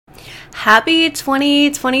Happy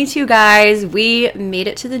 2022, guys. We made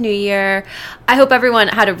it to the new year. I hope everyone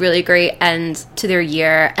had a really great end to their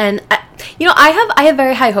year. And I have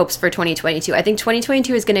very high hopes for 2022. I think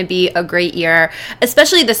 2022 is going to be a great year,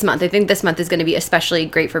 especially this month. I think this month is going to be especially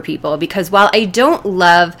great for people because while I don't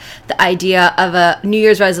love the idea of a New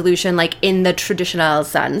Year's resolution like in the traditional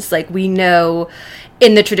sense, like we know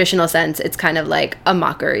in the traditional sense, it's kind of like a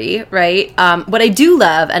mockery, right? What I do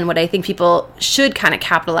love and what I think people should kind of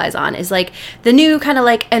capitalize on is like the new kind of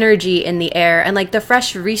like energy in the air and like the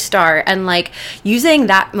fresh restart and like using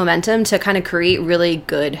that momentum to kind of create really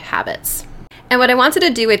good habits. And what I wanted to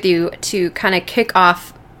do with you to kind of kick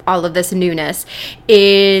off all of this newness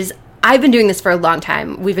is I've been doing this for a long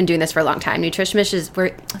time. We've been doing this for a long time.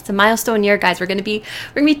 Nutritionish it's a milestone year, guys. We're gonna be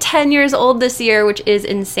 10 years old this year, which is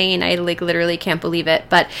insane. I like literally can't believe it.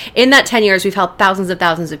 But in that 10 years, we've helped thousands of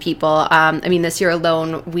people. This year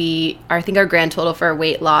alone, I think our grand total for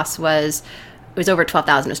weight loss was over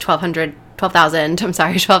 12,000. It was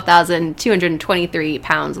 12,223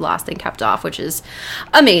 pounds lost and kept off, which is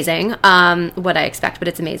amazing. What I expect, but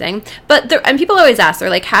it's amazing. And people always ask, they're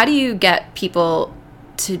like, how do you get people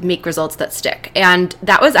to make results that stick? And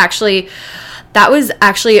that was actually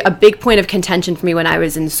a big point of contention for me when I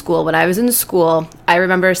was in school. When I was in school, I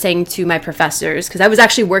remember saying to my professors, because I was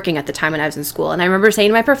actually working at the time when I was in school, and I remember saying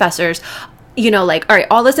to my professors, all right,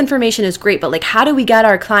 all this information is great, but like, how do we get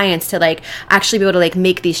our clients to like actually be able to like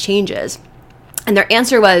make these changes? And their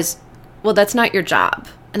answer was, well, that's not your job.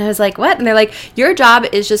 And I was like, what? And they're like, your job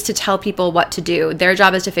is just to tell people what to do. Their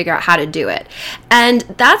job is to figure out how to do it. And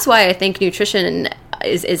that's why I think nutrition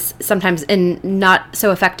is sometimes in not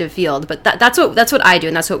so effective field, but that's what I do,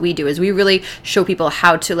 and that's what we do, is we really show people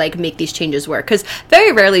how to like make these changes work. Because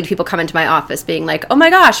very rarely do people come into my office being like, oh my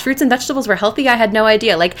gosh, fruits and vegetables were healthy, I had no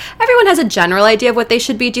idea. Like, everyone has a general idea of what they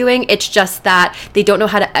should be doing, it's just that they don't know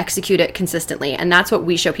how to execute it consistently, and that's what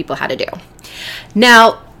we show people how to do.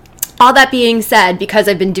 Now, all that being said, because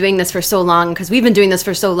I've been doing this for so long, because we've been doing this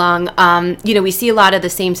for so long, we see a lot of the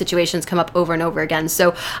same situations come up over and over again.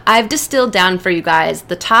 So I've distilled down for you guys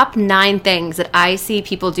the top 9 things that I see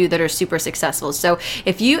people do that are super successful. So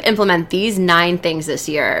if you implement these 9 things this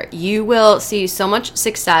year, you will see so much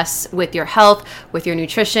success with your health, with your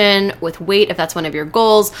nutrition, with weight, if that's one of your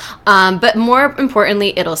goals. But more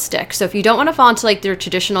importantly, it'll stick. So if you don't want to fall into like their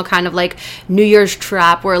traditional kind of like New Year's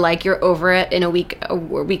trap where like you're over it in a week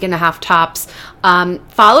and a half tops,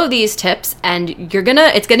 follow these tips and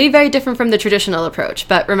it's gonna be very different from the traditional approach.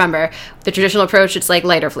 But remember, the traditional approach, it's like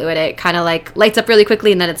lighter fluid. It kind of like lights up really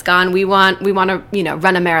quickly and then it's gone. We want to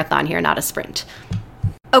run a marathon here, not a sprint.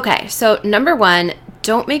 Okay, so number 1,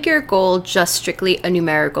 don't make your goal just strictly a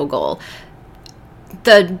numerical goal.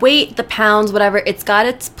 The weight, the pounds, whatever, it's got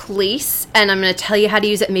its place, and I'm going to tell you how to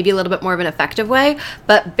use it maybe a little bit more of an effective way,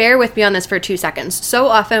 but bear with me on this for 2 seconds. So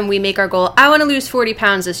often we make our goal, I want to lose 40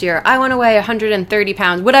 pounds this year, I want to weigh 130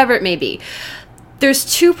 pounds, whatever it may be. There's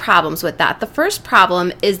 2 problems with that. The first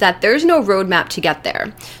problem is that there's no roadmap to get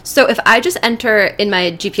there. So if I just enter in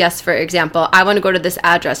my GPS, for example, I want to go to this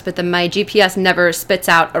address, but then my GPS never spits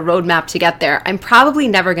out a roadmap to get there, I'm probably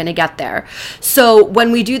never going to get there. So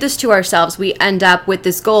when we do this to ourselves, we end up with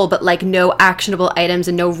this goal, but like no actionable items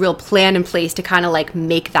and no real plan in place to kind of like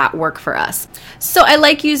make that work for us. So I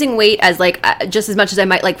like using weight as like just as much as I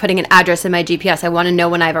might like putting an address in my GPS. I want to know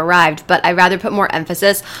when I've arrived, but I rather put more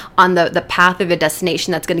emphasis on the path of a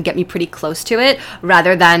destination that's going to get me pretty close to it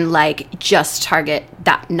rather than like just target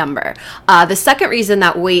that number. The second reason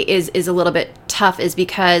that weight is a little bit tough is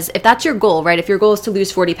because if that's your goal, right? If your goal is to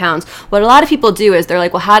lose 40 pounds, what a lot of people do is they're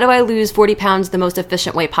like, well, how do I lose 40 pounds the most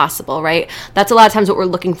efficient way possible, right? That's a lot of times what we're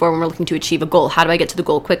looking for when we're looking to achieve a goal. How do I get to the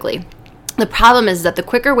goal quickly? The problem is that the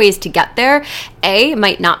quicker ways to get there,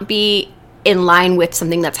 might not be in line with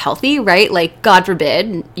something that's healthy, right? Like, God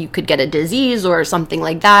forbid, you could get a disease or something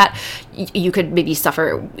like that. You could maybe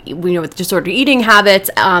suffer, with disordered eating habits,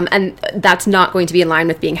 and that's not going to be in line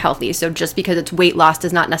with being healthy. So just because it's weight loss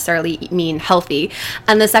does not necessarily mean healthy.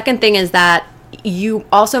 And the second thing is that you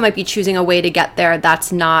also might be choosing a way to get there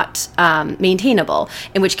that's not maintainable,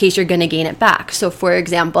 in which case you're going to gain it back. So for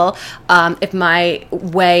example, if my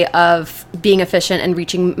way of being efficient and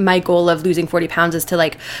reaching my goal of losing 40 pounds is to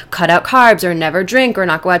like cut out carbs or never drink or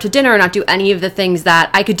not go out to dinner or not do any of the things that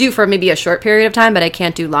I could do for maybe a short period of time, but I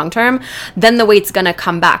can't do long term, then the weight's going to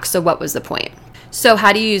come back. So what was the point? So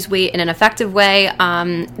how do you use weight in an effective way?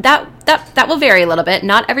 That will vary a little bit.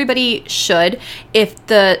 Not everybody should. If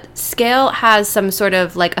the scale has some sort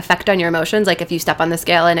of like effect on your emotions, like if you step on the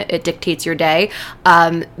scale and it dictates your day,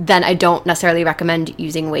 then I don't necessarily recommend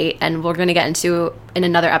using weight. And we're going to get into in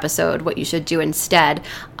another episode what you should do instead.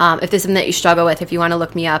 If there's something that you struggle with, if you want to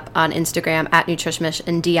look me up on Instagram at Nutrishmish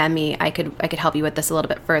and DM me, I could help you with this a little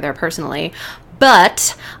bit further personally.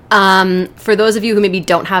 But for those of you who maybe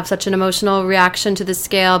don't have such an emotional reaction to the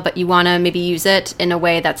scale, but you want to maybe use it in a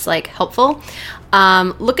way that's like helpful,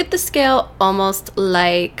 look at the scale almost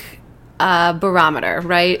like a barometer,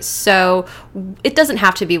 right? So it doesn't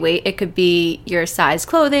have to be weight. It could be your size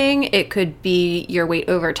clothing. It could be your weight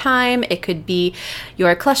over time. It could be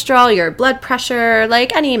your cholesterol, your blood pressure,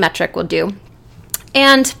 like any metric will do.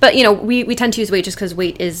 But we tend to use weight just because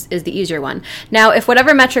weight is the easier one. Now, if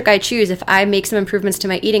whatever metric I choose, if I make some improvements to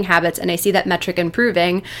my eating habits and I see that metric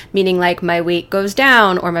improving, meaning like my weight goes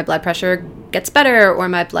down or my blood pressure gets better or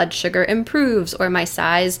my blood sugar improves or my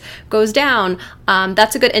size goes down,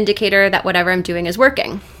 that's a good indicator that whatever I'm doing is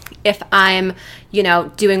working. If I'm,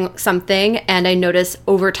 doing something and I notice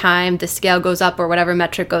over time the scale goes up or whatever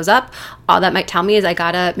metric goes up, all that might tell me is I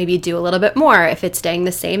gotta maybe do a little bit more. If it's staying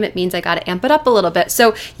the same, it means I gotta amp it up a little bit.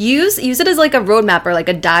 So use it as like a roadmap or like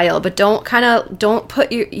a dial, but don't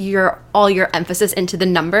put all your emphasis into the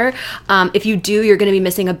number. If you do, you're gonna be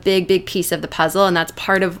missing a big piece of the puzzle, and that's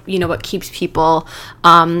part of what keeps people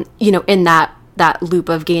in that loop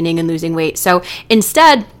of gaining and losing weight. So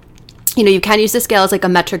instead, you can use the scale as like a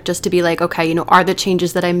metric just to be like, okay, are the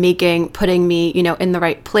changes that I'm making putting me, in the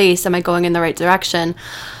right place? Am I going in the right direction?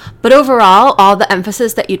 But overall, all the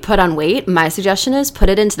emphasis that you'd put on weight, my suggestion is put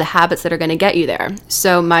it into the habits that are going to get you there.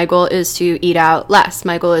 So my goal is to eat out less.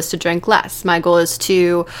 My goal is to drink less. My goal is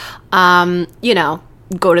to,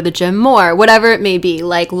 go to the gym more, whatever it may be.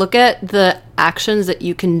 Like, look at the actions that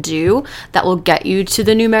you can do that will get you to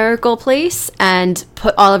the numerical place and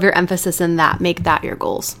put all of your emphasis in that. Make that your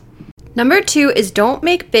goals. Number 2 is don't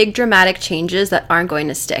make big dramatic changes that aren't going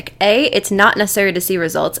to stick. A, it's not necessary to see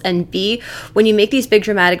results. And B, when you make these big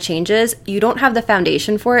dramatic changes, you don't have the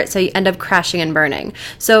foundation for it, so you end up crashing and burning.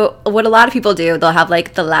 So what a lot of people do, they'll have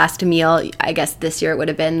like the last meal, I guess this year it would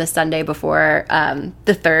have been the Sunday before the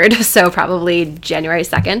 3rd, so probably January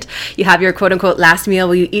 2nd. You have your quote unquote last meal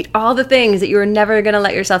where you eat all the things that you were never going to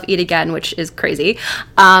let yourself eat again, which is crazy.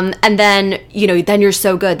 And then, then you're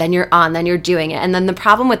so good, then you're on, then you're doing it. And then the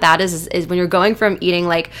problem with that is when you're going from eating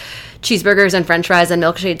like cheeseburgers and french fries and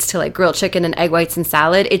milkshakes to like grilled chicken and egg whites and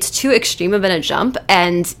salad, it's too extreme of a jump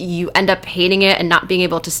and you end up hating it and not being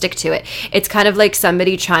able to stick to it. It's kind of like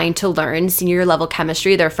somebody trying to learn senior level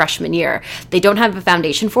chemistry their freshman year. They don't have a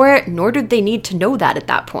foundation for it, nor do they need to know that at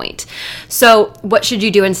that point. So what should you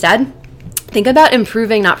do instead? Think about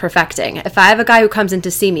improving, not perfecting. If I have a guy who comes in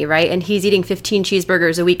to see me, right, and he's eating 15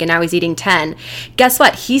 cheeseburgers a week and now he's eating 10, guess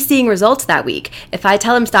what? He's seeing results that week. If I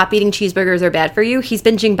tell him stop eating cheeseburgers, they're bad for you, he's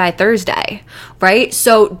binging by Thursday, right?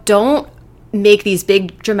 So don't make these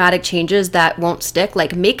big dramatic changes that won't stick.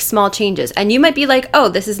 Like, make small changes. And you might be like, oh,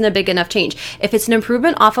 this isn't a big enough change. If it's an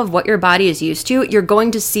improvement off of what your body is used to, you're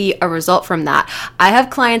going to see a result from that. I have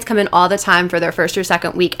clients come in all the time for their first or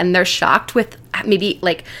second week and they're shocked with maybe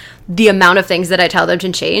like the amount of things that I tell them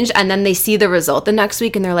to change, and then they see the result the next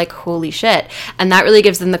week and they're like, holy shit. And that really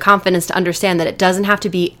gives them the confidence to understand that it doesn't have to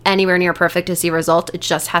be anywhere near perfect to see a result. It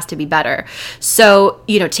just has to be better. So,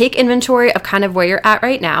 take inventory of kind of where you're at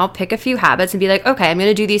right now, pick a few habits and be like, okay, I'm going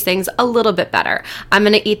to do these things a little bit better. I'm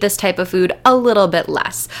going to eat this type of food a little bit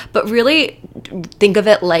less. But really think of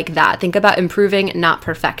it like that. Think about improving, not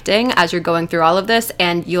perfecting as you're going through all of this,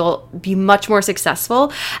 and you'll be much more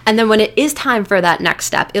successful. And then when it is time for that next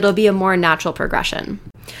step, it'll be a more natural progression.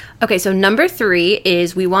 Okay, so number 3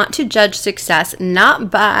 is we want to judge success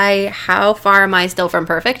not by how far am I still from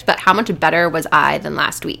perfect, but how much better was I than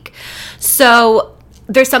last week. So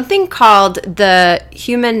there's something called the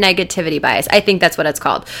human negativity bias. I think that's what it's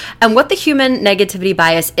called. And what the human negativity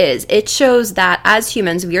bias is, it shows that as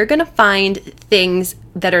humans, we are going to find things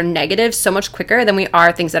that are negative so much quicker than we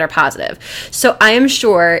are things that are positive. So I am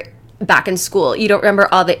sure back in school, you don't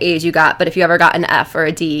remember all the A's you got, but if you ever got an F or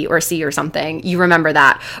a D or a C or something, you remember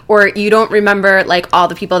that. Or you don't remember like all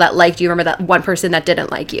the people that liked you, remember that one person that didn't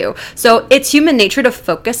like you. So it's human nature to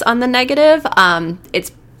focus on the negative.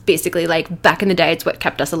 It's basically like back in the day, it's what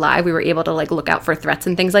kept us alive. We were able to like look out for threats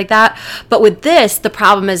and things like that. But with this, the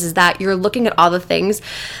problem is that you're looking at all the things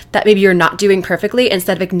that maybe you're not doing perfectly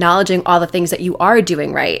instead of acknowledging all the things that you are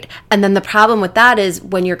doing right. And then the problem with that is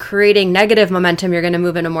when you're creating negative momentum, you're going to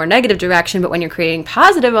move in a more negative direction. But when you're creating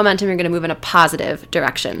positive momentum, you're going to move in a positive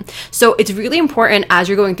direction. So it's really important as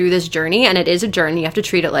you're going through this journey, and it is a journey, you have to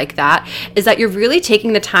treat it like that, is that you're really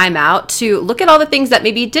taking the time out to look at all the things that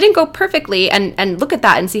maybe didn't go perfectly and look at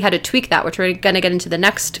that and see how to tweak that, which we're going to get into the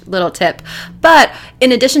next little tip. But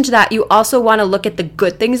in addition to that, you also want to look at the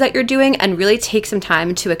good things that you're doing and really take some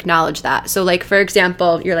time to acknowledge that. So like, for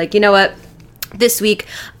example, you're like, you know what, this week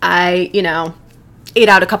I, ate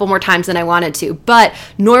out a couple more times than I wanted to, but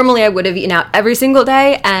normally I would have eaten out every single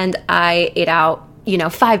day, and I ate out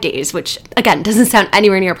 5 days, which again doesn't sound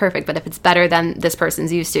anywhere near perfect, but if it's better than this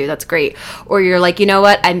person's used to, that's great. Or you're like, you know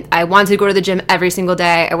what, I wanted to go to the gym every single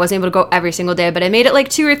day. I wasn't able to go every single day, but I made it like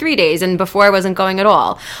 2 or 3 days, and before I wasn't going at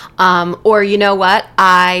all. Or you know what,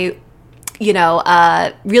 I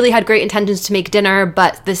really had great intentions to make dinner,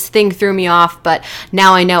 but this thing threw me off, but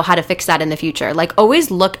now I know how to fix that in the future. Like, always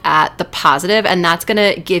look at the positive, and that's going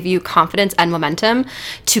to give you confidence and momentum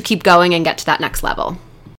to keep going and get to that next level.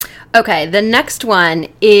 Okay, the next one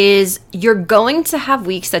is you're going to have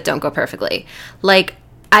weeks that don't go perfectly. Like,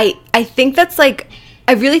 I think that's like,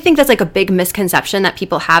 I really think that's like a big misconception that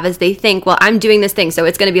people have, is they think, well, I'm doing this thing, so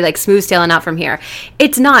it's going to be like smooth sailing out from here.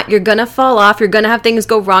 It's not. You're going to fall off. You're going to have things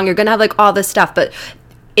go wrong. You're going to have like all this stuff. But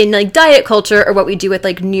in like diet culture, or what we do with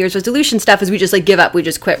like New Year's resolution stuff, is we just like give up. We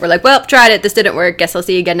just quit. We're like, well, tried it. This didn't work. Guess I'll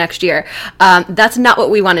see you again next year. That's not what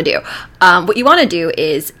we want to do. What you want to do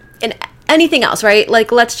is, in anything else, right?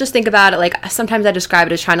 Like, let's just think about it. Like, sometimes I describe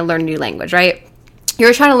it as trying to learn a new language, right?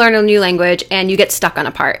 You're trying to learn a new language and you get stuck on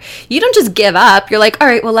a part. You don't just give up. You're like, all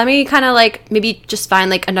right, well, let me kind of like maybe just find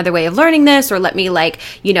like another way of learning this, or let me like,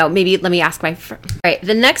 maybe let me ask my friend. All right,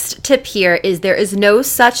 the next tip here is there is no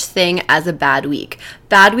such thing as a bad week.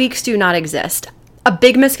 Bad weeks do not exist. A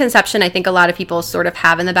big misconception I think a lot of people sort of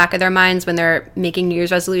have in the back of their minds when they're making New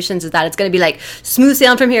Year's resolutions is that it's going to be like smooth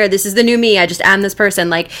sailing from here. This is the new me. I just am this person.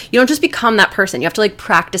 Like, you don't just become that person. You have to like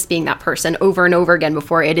practice being that person over and over again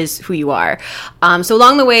before it is who you are. So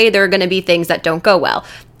along the way, there are going to be things that don't go well.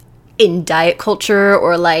 In diet culture,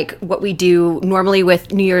 or like what we do normally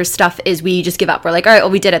with New Year's stuff, is we just give up. We're like, all right, well,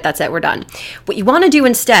 we did it. That's it. We're done. What you want to do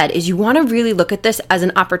instead is you want to really look at this as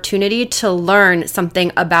an opportunity to learn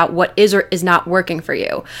something about what is or is not working for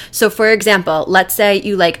you. So for example, let's say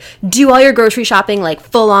you like do all your grocery shopping, like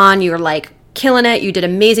full on, you're like killing it. You did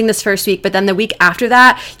amazing this first week, but then the week after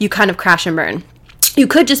that, you kind of crash and burn. You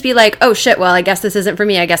could just be like, oh shit, well, I guess this isn't for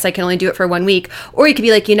me. I guess I can only do it for 1 week. Or you could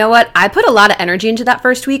be like, you know what? I put a lot of energy into that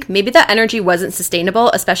first week. Maybe that energy wasn't sustainable,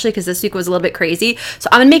 especially because this week was a little bit crazy. So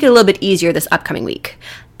I'm going to make it a little bit easier this upcoming week.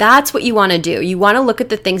 That's what you want to do. You want to look at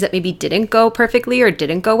the things that maybe didn't go perfectly or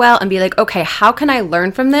didn't go well and be like, okay, how can I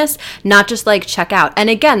learn from this? Not just like check out. And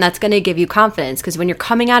again, that's going to give you confidence, because when you're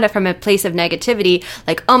coming at it from a place of negativity,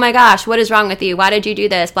 like, oh my gosh, what is wrong with you? Why did you do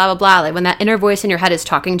this? Blah, blah, blah. Like, when that inner voice in your head is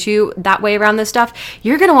talking to you that way around this stuff,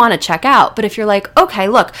 you're going to want to check out. But if you're like, okay,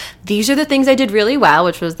 look, these are the things I did really well,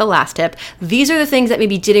 which was the last tip. These are the things that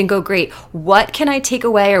maybe didn't go great. What can I take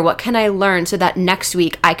away, or what can I learn so that next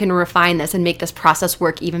week I can refine this and make this process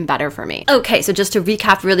work even better for me? Okay, so just to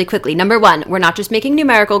recap really quickly. Number one, we're not just making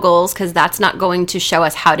numerical goals, because that's not going to show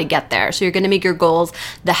us how to get there. So you're going to make your goals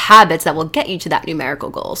the habits that will get you to that numerical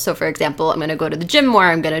goal. So for example, I'm going to go to the gym more,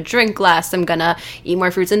 I'm going to drink less, I'm going to eat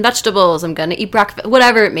more fruits and vegetables, I'm going to eat breakfast,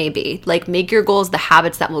 whatever it may be. Like, make your goals the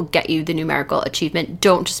habits that will get you the numerical achievement.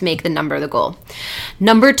 Don't just make the number the goal.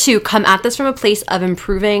 Number two, come at this from a place of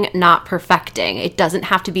improving, not perfecting. It doesn't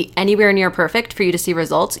have to be anywhere near perfect for you to see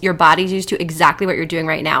results. Your body's used to exactly what you're doing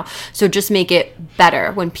right now. So just make it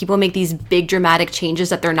better. When people make these big dramatic changes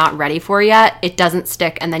that they're not ready for yet, it doesn't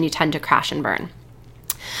stick, and then you tend to crash and burn.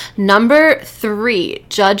 Number three,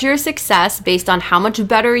 judge your success based on how much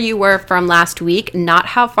better you were from last week, not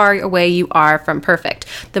how far away you are from perfect.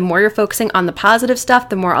 The more you're focusing on the positive stuff,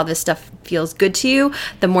 the more all this stuff feels good to you,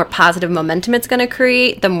 the more positive momentum it's going to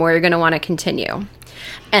create, the more you're going to want to continue.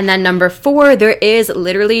 And then number four, there is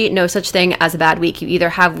literally no such thing as a bad week. You either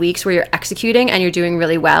have weeks where you're executing and you're doing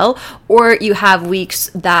really well, or you have weeks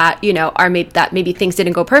that, are maybe things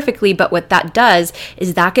didn't go perfectly, but what that does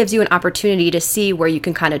is that gives you an opportunity to see where you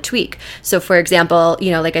can kind of tweak. So for example,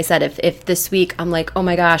 like I said, if this week I'm like, oh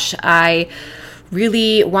my gosh, I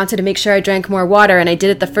really wanted to make sure I drank more water, and I did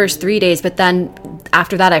it the first 3 days, but then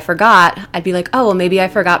after that I forgot, I'd be like, oh, well, maybe I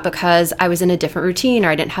forgot because I was in a different routine, or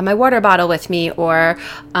I didn't have my water bottle with me, or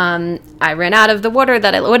I ran out of the water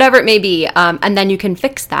whatever it may be. And then you can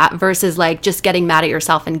fix that versus like just getting mad at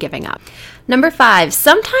yourself and giving up. Number 5,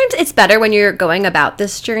 sometimes it's better when you're going about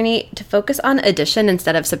this journey to focus on addition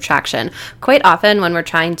instead of subtraction. Quite often when we're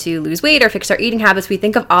trying to lose weight or fix our eating habits, we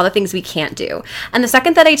think of all the things we can't do. And the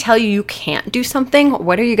second that I tell you you can't do something,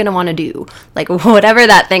 what are you going to want to do? Like whatever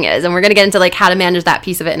that thing is. And we're going to get into like how to manage that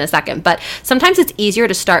piece of it in a second. But sometimes it's easier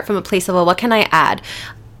to start from a place of, well, what can I add?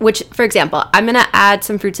 Which, for example, I'm going to add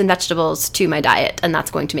some fruits and vegetables to my diet, and that's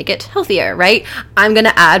going to make it healthier, right? I'm going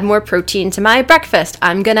to add more protein to my breakfast.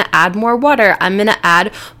 I'm going to add more water. I'm going to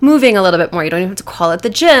add moving a little bit more. You don't even have to call it the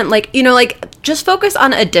gym. Like, just focus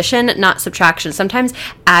on addition, not subtraction. Sometimes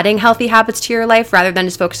adding healthy habits to your life rather than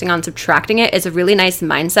just focusing on subtracting it is a really nice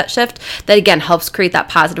mindset shift that, again, helps create that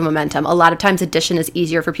positive momentum. A lot of times addition is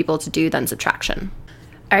easier for people to do than subtraction.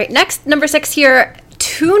 All right, next, number 6 here.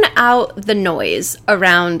 Tune out the noise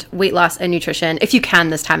around weight loss and nutrition if you can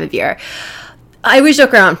this time of year. I always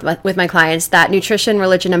joke around with my clients that nutrition,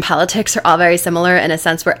 religion, and politics are all very similar in a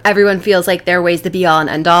sense where everyone feels like their way is the be-all and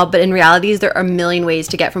end-all, but in reality, there are a million ways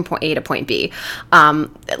to get from point A to point B.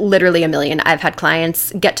 Literally a million. I've had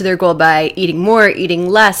clients get to their goal by eating more, eating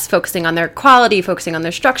less, focusing on their quality, focusing on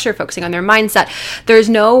their structure, focusing on their mindset. There's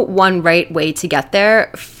no one right way to get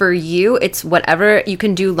there. For you, it's whatever you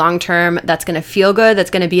can do long-term that's going to feel good, that's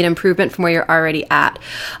going to be an improvement from where you're already at.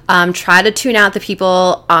 Try to tune out the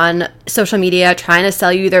people on social media trying to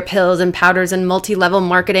sell you their pills and powders and multi-level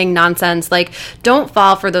marketing nonsense. Like, don't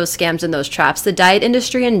fall for those scams and those traps. The diet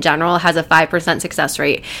industry in general has a 5% success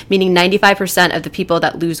rate, meaning 95% of the people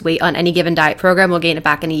that lose weight on any given diet program will gain it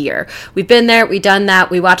back in a year. We've been there, we've done that,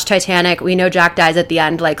 we watched Titanic, we know Jack dies at the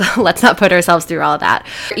end. Like, let's not put ourselves through all of that.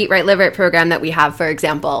 Eat Right, Live Right program that we have, for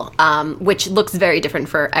example, which looks very different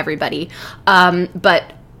for everybody,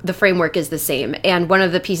 but the framework is the same. And one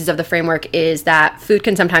of the pieces of the framework is that food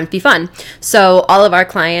can sometimes be fun. So all of our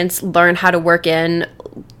clients learn how to work in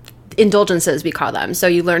indulgences, we call them. So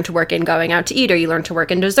you learn to work in going out to eat, or you learn to work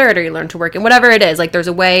in dessert, or you learn to work in whatever it is. Like, there's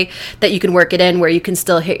a way that you can work it in where you can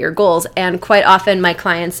still hit your goals. And quite often my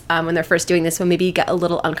clients, when they're first doing this, will maybe get a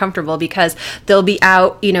little uncomfortable because they'll be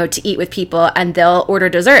out, to eat with people and they'll order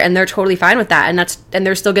dessert and they're totally fine with that. And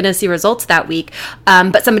they're still going to see results that week.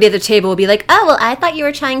 But somebody at the table will be like, oh, well, I thought you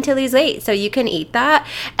were trying to lose weight, so you can eat that.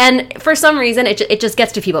 And for some reason, it just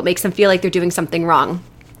gets to people. It makes them feel like they're doing something wrong.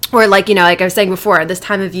 Or like I was saying before, this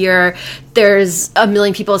time of year, there's a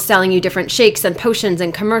million people selling you different shakes and potions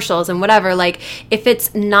and commercials and whatever. Like, if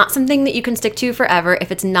it's not something that you can stick to forever,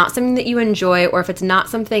 if it's not something that you enjoy, or if it's not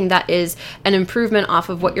something that is an improvement off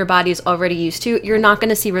of what your body is already used to, you're not going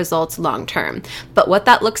to see results long term. But what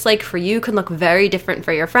that looks like for you can look very different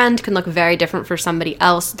for your friend, can look very different for somebody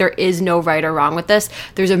else. There is no right or wrong with this.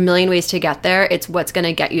 There's a million ways to get there. It's what's going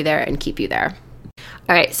to get you there and keep you there.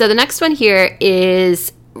 All right, so the next one here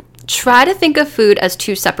is try to think of food as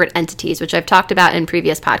two separate entities, which I've talked about in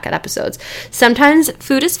previous podcast episodes. Sometimes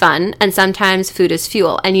food is fun and sometimes food is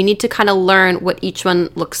fuel, and you need to kind of learn what each one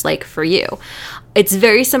looks like for you. It's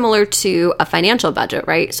very similar to a financial budget,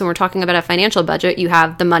 right? So when we're talking about a financial budget, you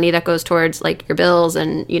have the money that goes towards like your bills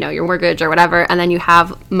and, your mortgage or whatever, and then you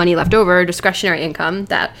have money left over, discretionary income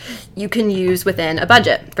that you can use within a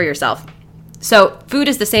budget for yourself. So food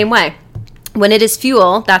is the same way. When it is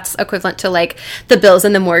fuel, that's equivalent to like the bills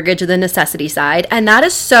and the mortgage or the necessity side. And that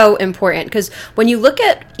is so important because when you look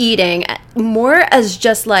at eating more as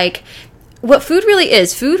just like what food really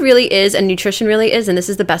is and nutrition really is, and this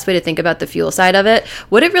is the best way to think about the fuel side of it,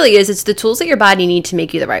 what it really is, it's the tools that your body needs to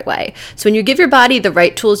make you the right way. So when you give your body the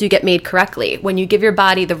right tools, you get made correctly. When you give your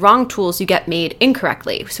body the wrong tools, you get made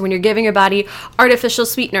incorrectly. So when you're giving your body artificial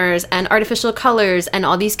sweeteners and artificial colors and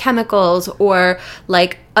all these chemicals, or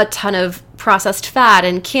like a ton of processed fat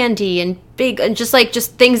and candy and just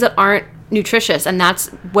things that aren't nutritious, and that's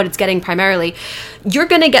what it's getting primarily, you're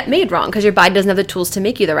going to get made wrong because your body doesn't have the tools to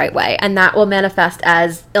make you the right way, and that will manifest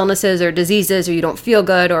as illnesses or diseases, or you don't feel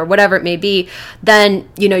good or whatever it may be. Then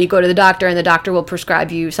you go to the doctor and the doctor will prescribe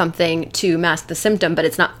you something to mask the symptom, but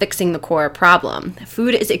it's not fixing the core problem.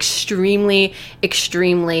 Food is extremely,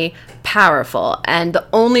 extremely powerful, and the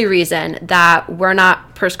only reason that we're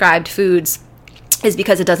not prescribed foods is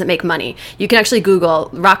because it doesn't make money. You can actually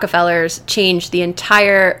Google Rockefellers changed the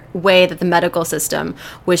entire way that the medical system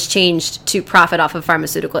was changed to profit off of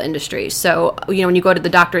pharmaceutical industry. So, when you go to the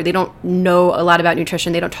doctor, they don't know a lot about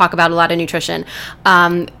nutrition. They don't talk about a lot of nutrition.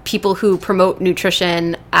 People who promote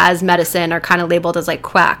nutrition as medicine are kind of labeled as like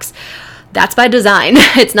quacks. That's by design.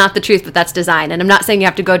 It's not the truth, but that's design. And I'm not saying you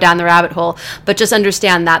have to go down the rabbit hole, but just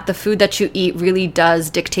understand that the food that you eat really does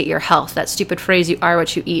dictate your health. That stupid phrase, you are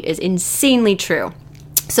what you eat, is insanely true.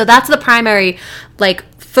 So that's the primary, like,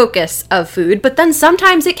 focus of food. But then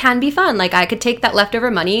sometimes it can be fun. Like, I could take that leftover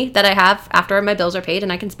money that I have after my bills are paid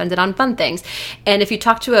and I can spend it on fun things. And if you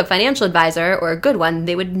talk to a financial advisor, or a good one,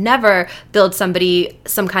 they would never build somebody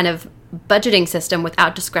some kind of budgeting system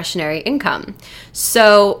without discretionary income.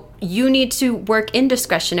 So you need to work in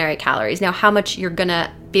discretionary calories. Now, how much you're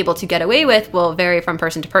gonna be able to get away with will vary from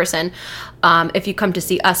person to person. If you come to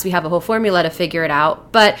see us, we have a whole formula to figure it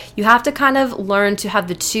out, but you have to kind of learn to have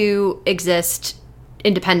the two exist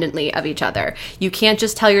independently of each other. You can't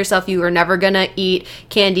just tell yourself you are never gonna eat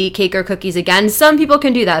candy, cake, or cookies again. Some people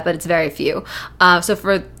can do that, but it's very few. So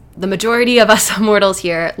for the majority of us mortals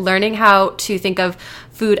here, learning how to think of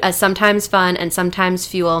food as sometimes fun and sometimes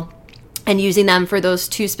fuel, and using them for those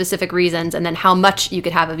two specific reasons, and then how much you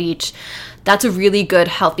could have of each, that's a really good,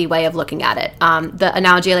 healthy way of looking at it. The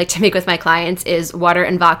analogy I like to make with my clients is water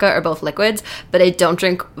and vodka are both liquids, but I don't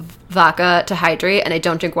drink vodka to hydrate and I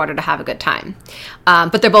don't drink water to have a good time.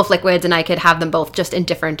 But they're both liquids, and I could have them both just in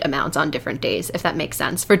different amounts on different days, if that makes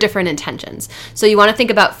sense, for different intentions. So you want to think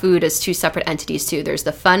about food as two separate entities too. There's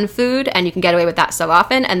the fun food, and you can get away with that so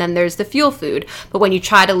often, and then there's the fuel food. But when you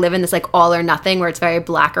try to live in this like all or nothing where it's very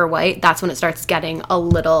black or white, that's when it starts getting a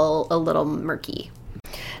little murky.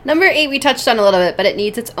 Number 8, we touched on a little bit, but it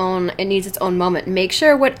needs its own moment. Make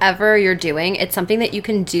sure whatever you're doing, it's something that you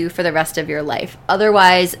can do for the rest of your life.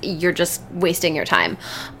 Otherwise, you're just wasting your time.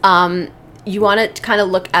 You want to kind of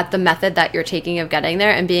look at the method that you're taking of getting there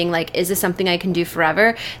and being like, is this something I can do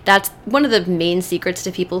forever? That's one of the main secrets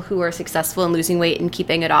to people who are successful in losing weight and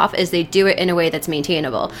keeping it off, is they do it in a way that's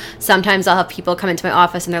maintainable. Sometimes I'll have people come into my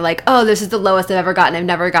office and they're like, oh, this is the lowest I've ever gotten. I've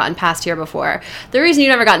never gotten past here before. The reason you've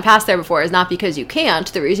never gotten past there before is not because you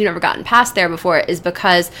can't. The reason you've never gotten past there before is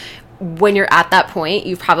because when you're at that point,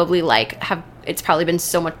 you've probably it's probably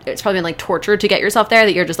been like torture to get yourself there,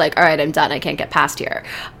 that you're just like, all right, I'm done. I can't get past here.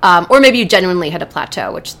 Or maybe you genuinely hit a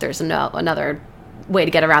plateau, which there's another way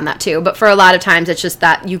to get around that too. But for a lot of times, it's just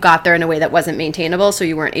that you got there in a way that wasn't maintainable, so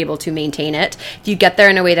you weren't able to maintain it. If you get there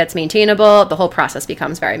in a way that's maintainable, the whole process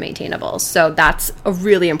becomes very maintainable. So that's a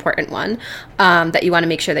really important one that you want to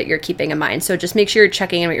make sure that you're keeping in mind. So just make sure you're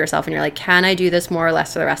checking in with yourself and you're like, can I do this more or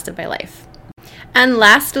less for the rest of my life? And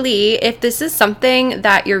lastly, if this is something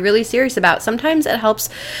that you're really serious about, sometimes it helps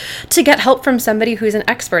to get help from somebody who's an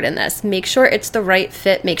expert in this. Make sure it's the right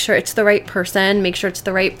fit, make sure it's the right person, make sure it's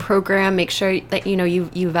the right program, make sure that you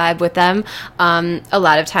vibe with them. A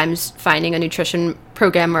lot of times finding a nutrition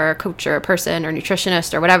program or a coach or a person or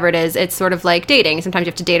nutritionist or whatever it is, it's sort of like dating. Sometimes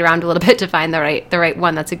you have to date around a little bit to find the right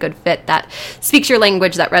one that's a good fit, that speaks your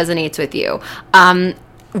language, that resonates with you.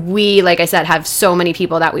 We, like I said, have so many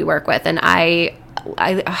people that we work with, and I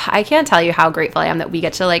can't tell you how grateful I am that we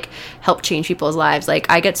get to like help change people's lives. Like,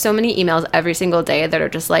 I get so many emails every single day that are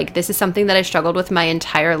just like, this is something that I struggled with my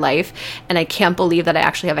entire life, and I can't believe that I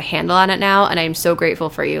actually have a handle on it now, and I'm so grateful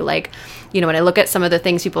for you. Like, when I look at some of the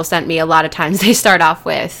things people sent me, a lot of times they start off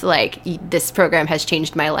with like, this program has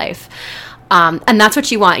changed my life. And that's what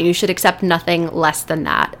you want. You should accept nothing less than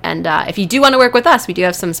that. And if you do want to work with us, we do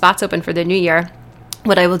have some spots open for the new year.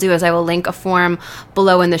 What I will do is I will link a form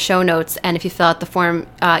below in the show notes, and if you fill out the form,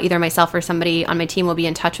 either myself or somebody on my team will be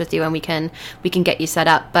in touch with you, and we can get you set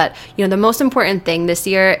up. But the most important thing this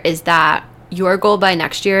year is that your goal by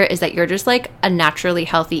next year is that you're just like a naturally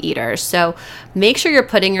healthy eater. So make sure you're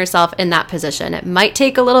putting yourself in that position. It might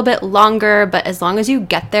take a little bit longer, but as long as you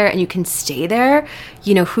get there and you can stay there,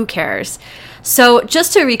 who cares? So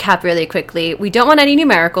just to recap really quickly, we don't want any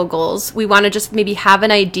numerical goals. We want to just maybe have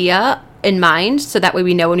an idea in mind, so that way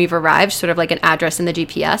we know when we've arrived, sort of like an address in the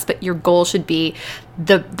GPS, but your goal should be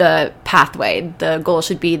the pathway. The goal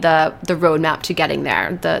should be the roadmap to getting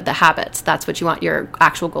there, the habits. That's what you want your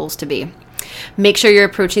actual goals to be. Make sure you're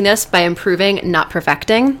approaching this by improving, not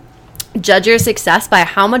perfecting. Judge your success by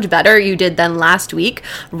how much better you did than last week,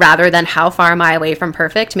 rather than how far am I away from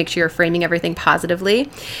perfect. Make sure you're framing everything positively.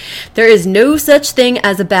 There is no such thing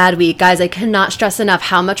as a bad week. Guys, I cannot stress enough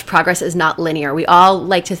how much progress is not linear. We all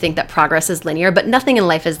like to think that progress is linear, but nothing in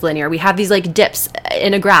life is linear. We have these like dips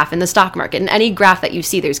in a graph in the stock market. In any graph that you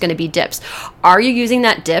see, there's going to be dips. Are you using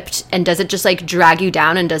that dip, and does it just like drag you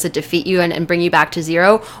down, and does it defeat you and bring you back to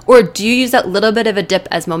zero? Or do you use that little bit of a dip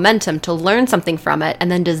as momentum to learn something from it,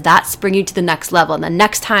 and then does that bring you to the next level. And the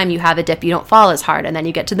next time you have a dip, you don't fall as hard, and then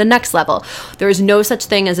you get to the next level. There is no such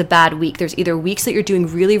thing as a bad week. There's either weeks that you're doing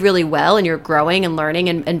really, really well and you're growing and learning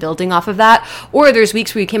and building off of that, or there's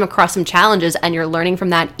weeks where you came across some challenges and you're learning from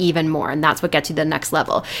that even more, and that's what gets you to the next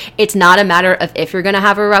level. It's not a matter of if you're going to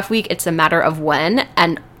have a rough week, it's a matter of when,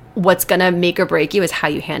 and what's going to make or break you is how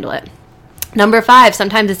you handle it. Number 5,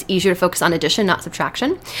 sometimes it's easier to focus on addition, not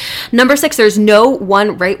subtraction. Number 6, there's no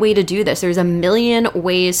one right way to do this. There's a million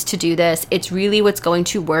ways to do this. It's really what's going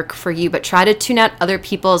to work for you, but try to tune out other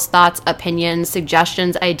people's thoughts, opinions,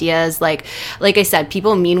 suggestions, ideas. Like I said,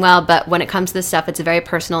 people mean well, but when it comes to this stuff, it's a very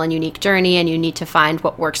personal and unique journey, and you need to find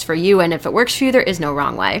what works for you. And if it works for you, there is no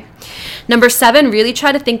wrong way. Number 7, really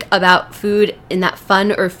try to think about food in that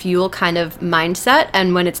fun or fuel kind of mindset.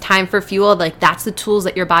 And when it's time for fuel, like that's the tools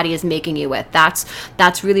that your body is making you with.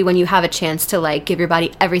 That's really when you have a chance to like give your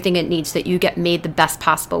body everything it needs so that you get made the best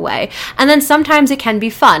possible way. And then sometimes it can be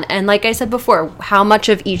fun. And like I said before, how much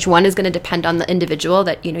of each one is going to depend on the individual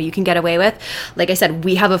that, you know, you can get away with. Like I said,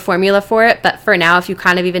 we have a formula for it, but for now, if you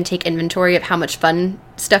kind of even take inventory of how much fun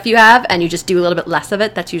stuff you have and you just do a little bit less of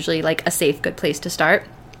it, that's usually like a safe, good place to start.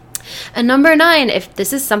 And number 9, if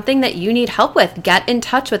this is something that you need help with, get in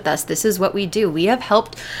touch with us. This is what we do. We have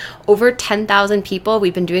helped over 10,000 people.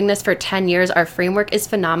 We've been doing this for 10 years. Our framework is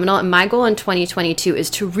phenomenal. And my goal in 2022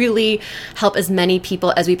 is to really help as many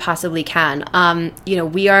people as we possibly can.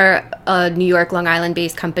 We are a New York, Long Island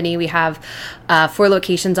based company. We have 4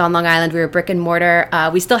 locations on Long Island. We're a brick and mortar.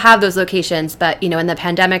 We still have those locations, but, in the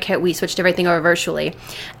pandemic hit, we switched everything over virtually.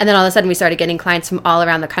 And then all of a sudden we started getting clients from all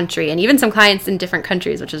around the country, and even some clients in different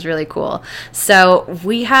countries, which is really cool. So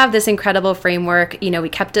we have this incredible framework. We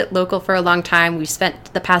kept it local for a long time. We've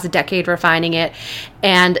spent the past decade refining it,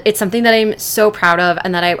 and it's something that I'm so proud of,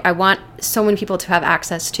 and that I want so many people to have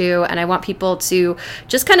access to. And I want people to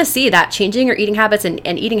just kind of see that changing your eating habits and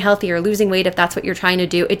eating healthy or losing weight, if that's what you're trying to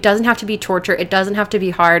do, it doesn't have to be torture. It doesn't have to be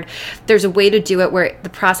hard. There's a way to do it where the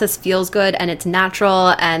process feels good and it's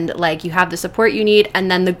natural, and like you have the support you need.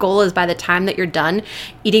 And then the goal is by the time that you're done,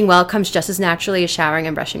 eating well comes just as naturally as showering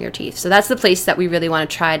and brushing your teeth. So that's the place that we really want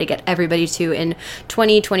to try to get everybody to in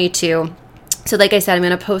 2022. So like I said, I'm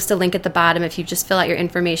going to post a link at the bottom. If you just fill out your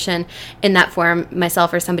information in that form,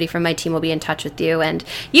 myself or somebody from my team will be in touch with you. And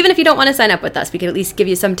even if you don't want to sign up with us, we can at least give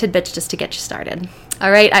you some tidbits just to get you started.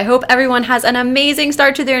 All right. I hope everyone has an amazing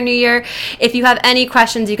start to their new year. If you have any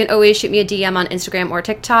questions, you can always shoot me a DM on Instagram or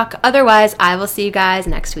TikTok. Otherwise, I will see you guys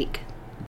next week.